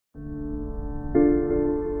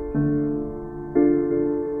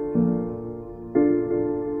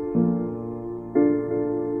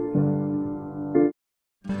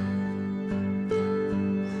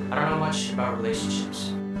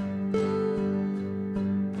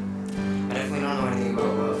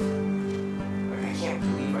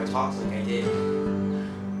talked like I did.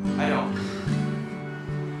 I don't.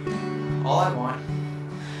 All I want,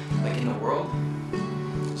 like in the world,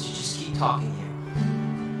 is to just keep talking to you.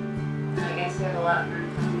 I guess we have a lot more in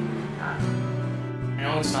common than I thought. I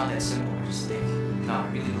know it's not that simple. I just think, no, I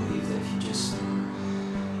really believe that if you just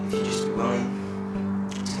be willing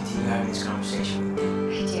to continue having this conversation with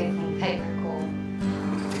me, I do think that you're cool.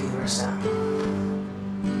 we can figure the rest out. I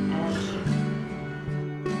like you.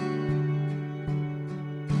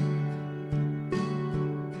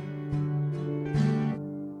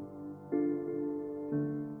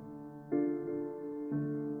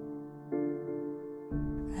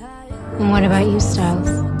 And what about you, Stiles?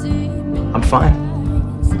 I'm fine.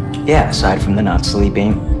 Yeah, aside from the not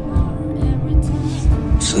sleeping,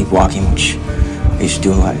 sleepwalking, which I used to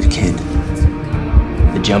do a lot as a kid.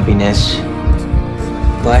 The jumpiness,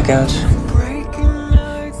 blackouts,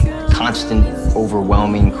 constant,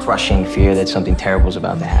 overwhelming, crushing fear that something terrible is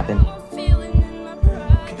about to happen.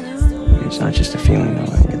 It's not just a feeling,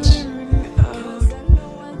 though. It's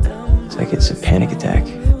like it's a panic attack.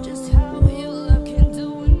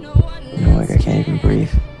 You know, like I can't even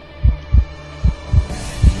breathe. You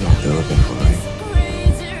know what they're looking for, right?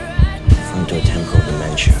 Frontotemporal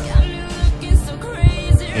dementia.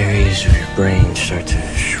 Areas of your brain start to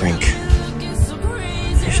shrink.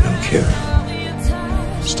 There's no cure.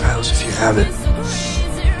 Stiles, if you have it,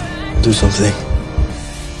 we'll do something.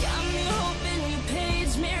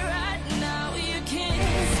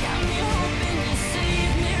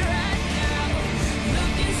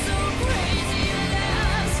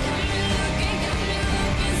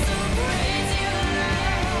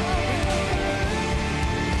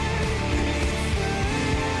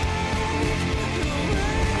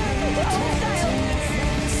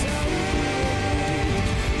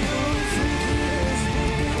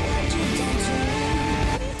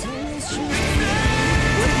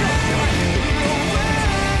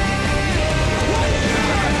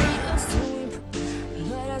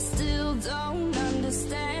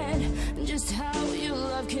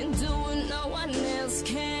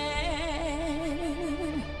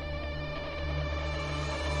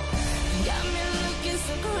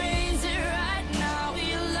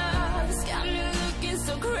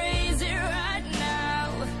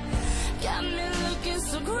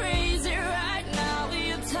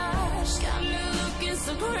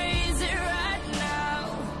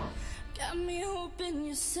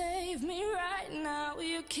 You save me right now.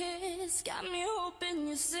 Your kiss got me hoping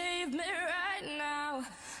you save me right now.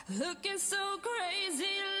 Looking so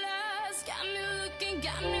crazy, lost. Got me looking,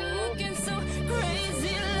 got me